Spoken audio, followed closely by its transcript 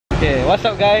Okay, what's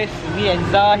up guys? Me and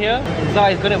Zah here. Zah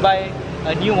is going to buy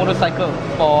a new motorcycle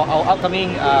for our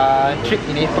upcoming trip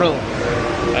in April.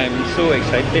 I'm so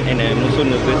excited and I'm also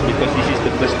nervous because this is the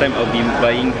first time I'll be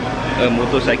buying a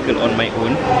motorcycle on my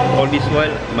own. All this while,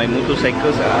 my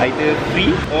motorcycles are either free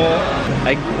or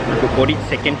I bought it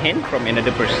second hand from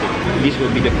another person. This will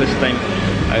be the first time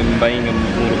I'm buying a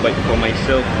motorbike for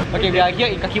myself. Okay, we are here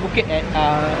in Kaki Bukit at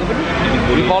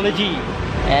Revology,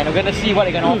 and we're gonna see what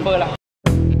they're gonna offer lah.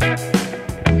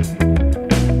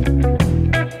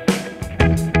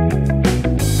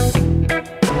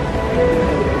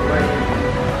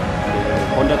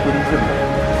 Honda Tourism.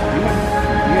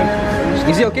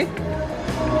 Is it okay?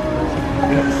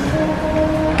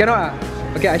 Cannot ah?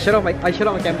 Okay, I shut off my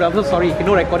camera. I'm so sorry.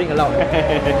 No recording allowed.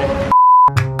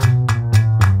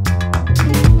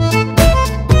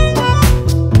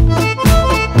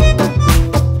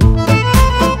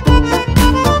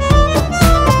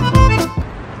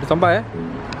 Sampai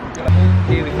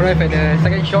okay, we arrived at the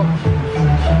second shop.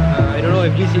 I don't know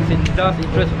if this is in Zah's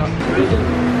interest or not.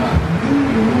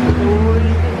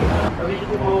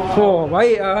 Oh,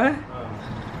 baik ah.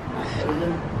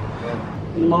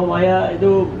 Mau bayar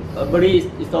itu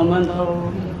beri installment atau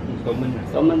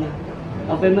installment lah.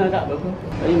 Apa payment tak berapa?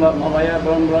 Tadi mau bayar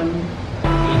bulan-bulan ni.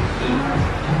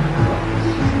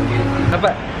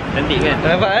 Dapat? Cantik kan?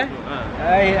 Dapat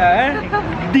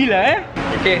deal lah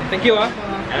Okay, thank you ah.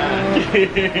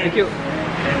 Thank you.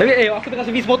 Tapi aku tengah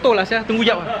servis motor lah Syah, tunggu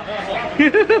jap lah.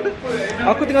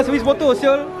 Aku tengah servis motor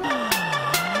Syul.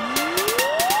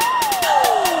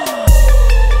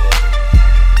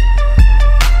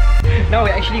 Now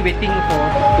we're actually waiting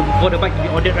for the bike to be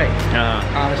ordered, right?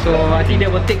 So I think that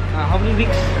will take how many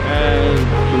weeks?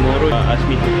 Tomorrow ask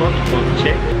me to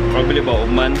check. Probably about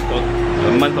a month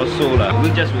or so lah.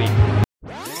 We'll just wait.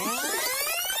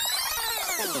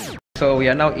 So we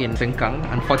are now in Sengkang.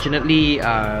 Unfortunately,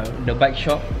 the bike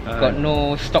shop got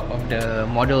no stock of the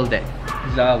model that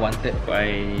Zah wanted.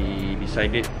 I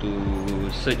decided to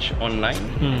search online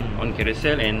on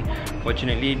Carousel, and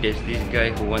fortunately there's this guy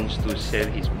who wants to sell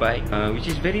his bike, which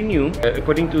is very new.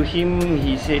 According to him,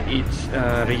 he said it's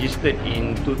registered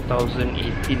in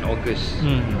 2018 August.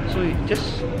 So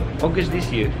just August this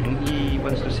year, and he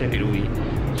wants to sell it away.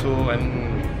 So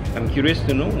I'm curious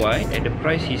to know why at the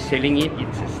price he's selling it,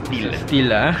 it's a steal.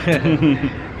 Steal lah.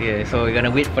 Yeah, so we're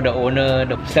gonna wait for the owner,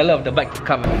 the seller of the bike to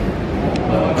come.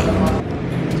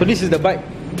 So this is the bike.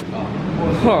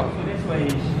 So that's why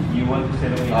you want to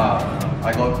sell away.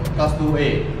 I got class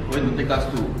 2A, going to take class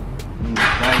 2.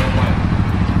 Now no point.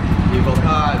 If you got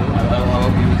car, I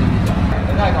will be using this.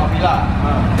 Then I got villa.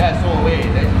 Then I sold away.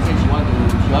 Then she said she want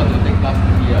to take class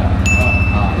 3B.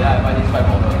 Then I buy this bike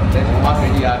for her. Then she pass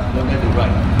already, she don't get to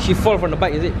ride. She fall from the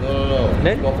bike, is it? No.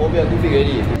 Then? Got phobia too big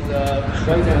already. It's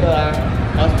driving center.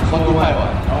 125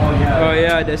 what? Oh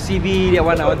yeah, the CB, that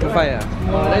one 125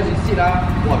 Then she sit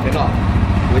wow, cannot.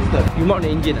 Wasted. You mount the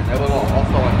engine Never go, off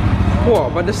stop one. Wow,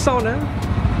 but the sound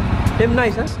damn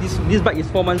nice This bike is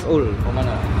 4 months old. 4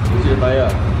 months Usia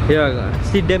bayar. Yeah,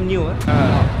 still damn new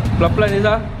Pelan-pelan ni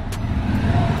Zah.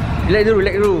 Relax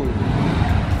dulu.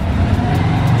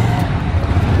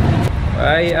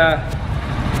 Baik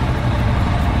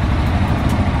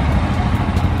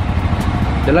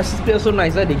The license plate also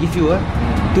nice they give you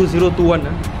 2021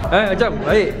 Ajam,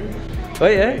 baik.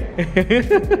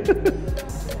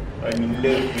 I'm in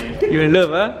love, man. You in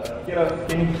love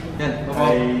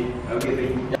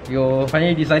Okay. You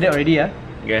finally decided already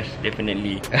Yes,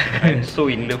 definitely. I'm so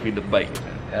in love with the bike.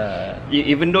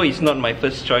 Even though it's not my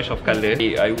first choice of color,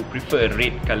 I would prefer a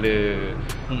red color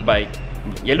bike.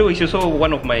 Yellow is also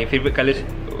one of my favorite colors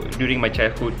during my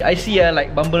childhood. I see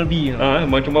like Bumblebee.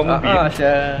 Macam Bumblebee.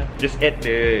 Just add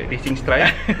the racing stripe.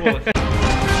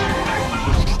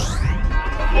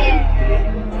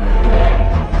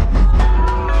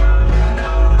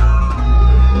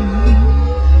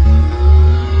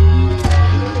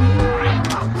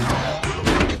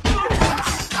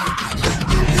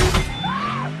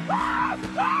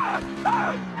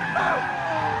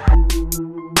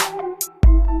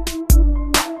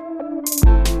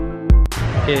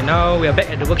 Okay, now we are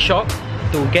back at the workshop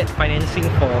to get financing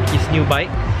for his new bike,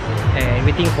 and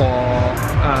waiting for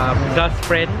Zah's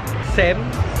friend Sam,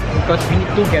 because we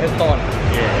need 2 guarantor.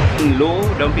 Yeah. Low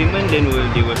down payment, then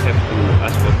they will have to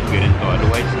ask for 2 guarantor.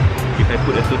 Otherwise, if I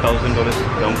put a $2,000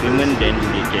 down payment, then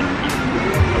they can give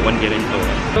 1 guarantor.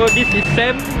 So this is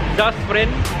Sam, Zah's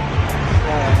friend.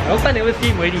 Long time never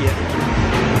see him already.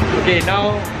 Okay,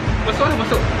 now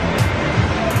masuk.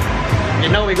 And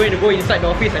now we're going to go inside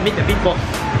the office and meet the big boss.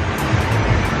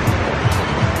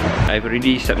 I've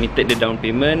already submitted the down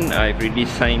payment. I've already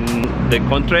signed the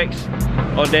contracts.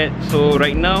 all that. So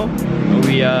right now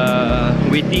we are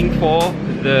waiting for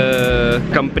the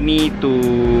company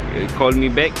to call me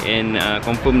back and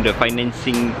confirm the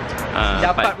financing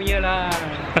dapat punya lah.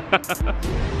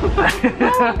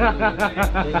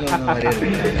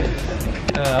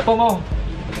 Apa mau?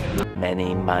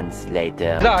 Many months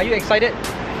later. Are you excited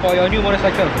for your new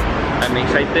motorcycle? I'm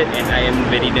excited and I am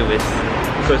very nervous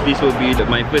because this will be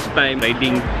my first time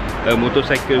riding a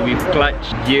motorcycle with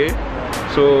clutch gear.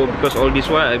 So because all this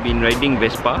while I've been riding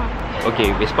Vespa.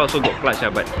 Okay, Vespa also got clutch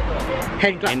but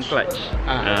Hand clutch. hand clutch.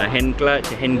 Hand clutch,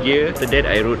 hand gear. After that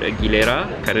I rode a Gilera.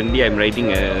 Currently I'm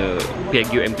riding a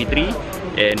Piaggio MP3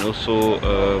 and also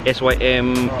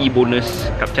SYM E-Bonus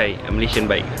Kapchai, a Malaysian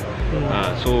bike.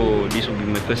 So this will be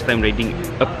my first time riding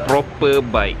a proper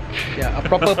bike. Yeah, a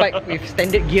proper bike with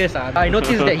standard gears. I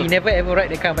noticed that he never ever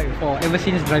ride that kind of bike before, ever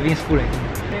since driving school.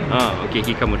 Okay,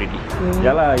 he come already.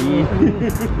 Yalah,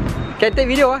 can take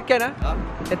video Can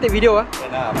Can take video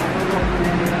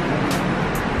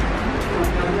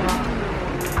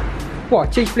Wah,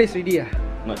 change place already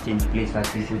Not change place lah,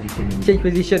 change position. Change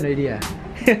position already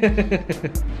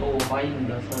So, buying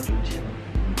the first option.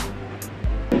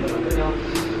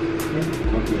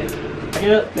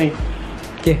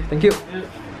 Okay, thank you.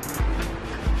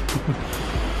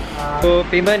 So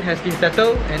payment has been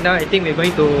settled and now I think we're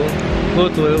going to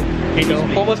go to the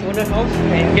former owner's house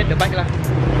and get the bike lah.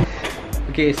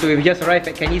 Okay, so we've just arrived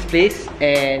at Kenny's place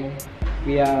and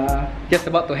we are just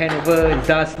about to hand over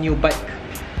Zah's new bike.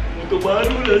 Motor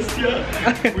baru lah siap.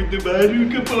 Motor baru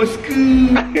ke bosku?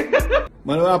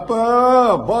 Malu apa,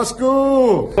 bosku?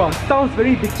 Wow, sounds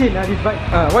very bitchin this bike.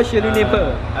 What's your new name?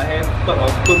 I have thought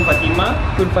of Tun Fatima,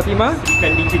 Tun Fatima,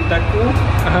 Ikan di Cintaku,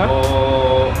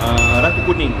 or Ratu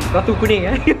Kuning. Ratu Kuning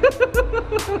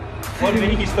All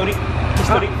very historic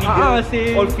figures,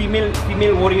 all female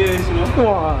warriors, you know.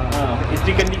 Wah.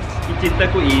 Ikan di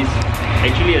Cintaku is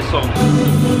actually a song.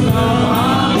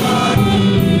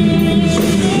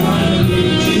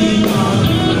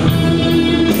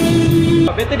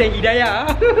 Better than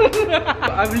Hidayah.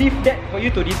 I've leave that for you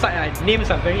to decide.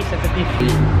 Names are very sensitive.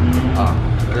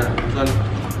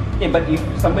 Yeah, but if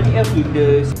somebody else with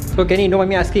the... So Kenny, don't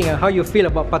mind me asking how you feel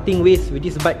about parting ways with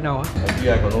this bike now?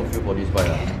 Actually, I got no feel for this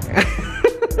bike.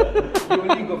 You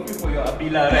only got feel for your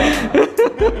Abila, right?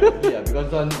 Yeah, because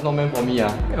it's not meant for me.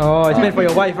 Oh, it's meant for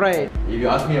your wife, right? If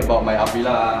you ask me about my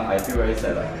Abila, I feel very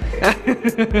sad.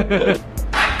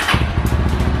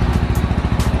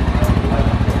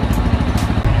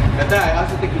 That time I asked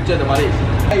you to take picture of the mileage.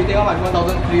 You take out my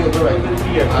 1,003 also, right?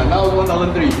 Now it's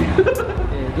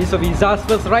 1,003. This will be Zah's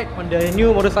first ride on the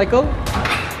new motorcycle.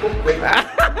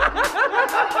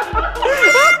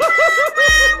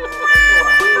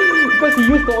 Because he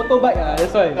used the auto bike,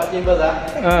 that's why. Clutch in first,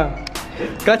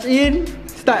 Clutch in,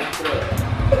 start.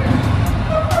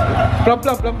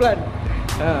 Pelan-pelan.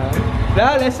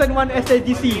 Lesson 1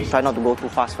 SLGC. Try not to go too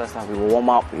fast first. We will warm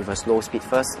up with a slow speed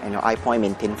first and your eye point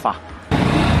maintain far.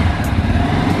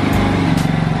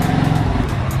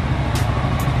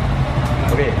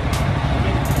 Okay.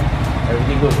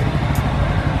 Everything good.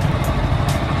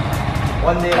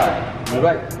 One day you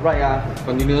ride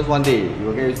continuous one day, you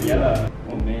will get used to it.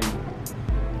 Oh man.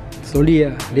 Slowly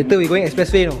later we going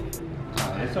expressway no?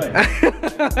 That's why.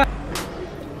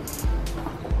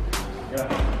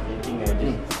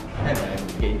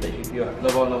 Get in touch with you. No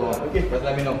problem. Okay, just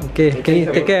let me know. Okay, can you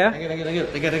take care Thank you.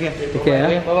 Take care. Take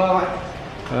care Okay, bye.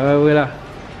 boleh lah.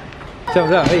 Macam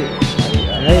Zah, baik.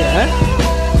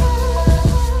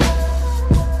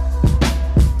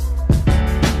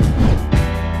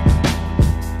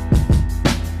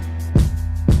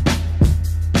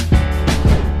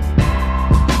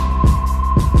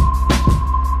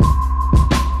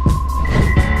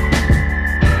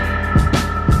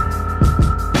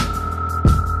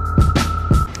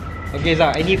 Okay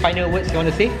Zah, any final words you want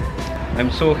to say?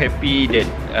 I'm so happy that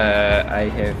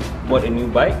I have bought a new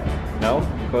bike now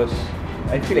because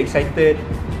I feel excited.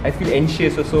 I feel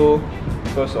anxious also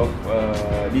because of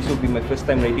this will be my first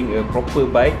time riding a proper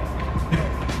bike.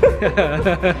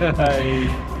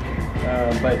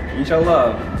 But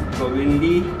inshallah,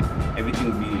 probably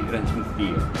everything will be run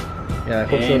smoothly. Yeah, I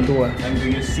hope so too. I'm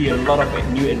going to see a lot of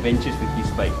new adventures with this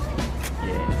bike.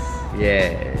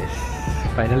 Yes.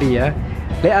 Finally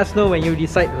let us know when you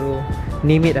decide to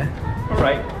name it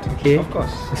Alright. Okay. Of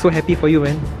course. I'm so happy for you,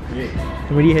 man. Yeah.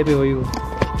 I'm really happy for you.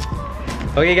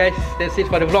 Okay guys, that's it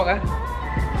for the vlog.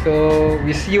 So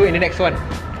we'll see you in the next one.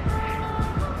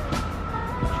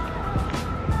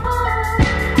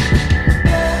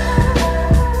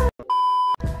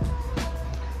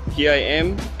 Here I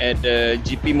am at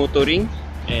GP Motoring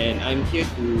and I'm here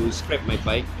to scrap my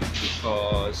bike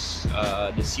because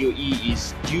the COE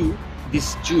is due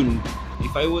this June.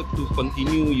 If I were to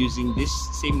continue using this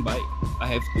same bike, I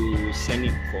have to send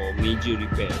it for major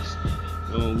repairs,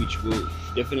 which will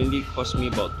definitely cost me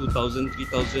about 2,000,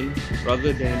 3,000.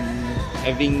 Rather than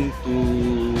having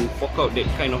to fork out that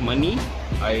kind of money,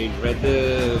 I'd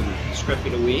rather scrap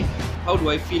it away. How do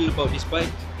I feel about this bike?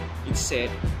 It's sad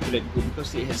to let go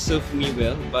because it has served me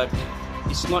well, but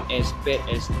it's not as bad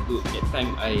as that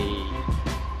time I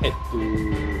had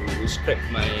to scrap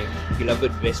my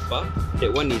beloved Vespa.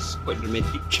 That one is quite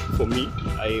dramatic for me.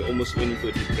 I almost went into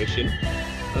a depression.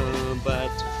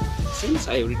 But since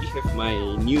I already have my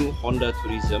new Honda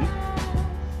Tourism,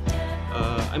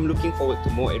 I'm looking forward to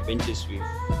more adventures with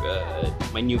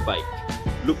my new bike.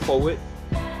 Look forward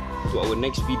to our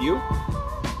next video.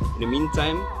 In the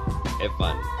meantime, have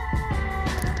fun.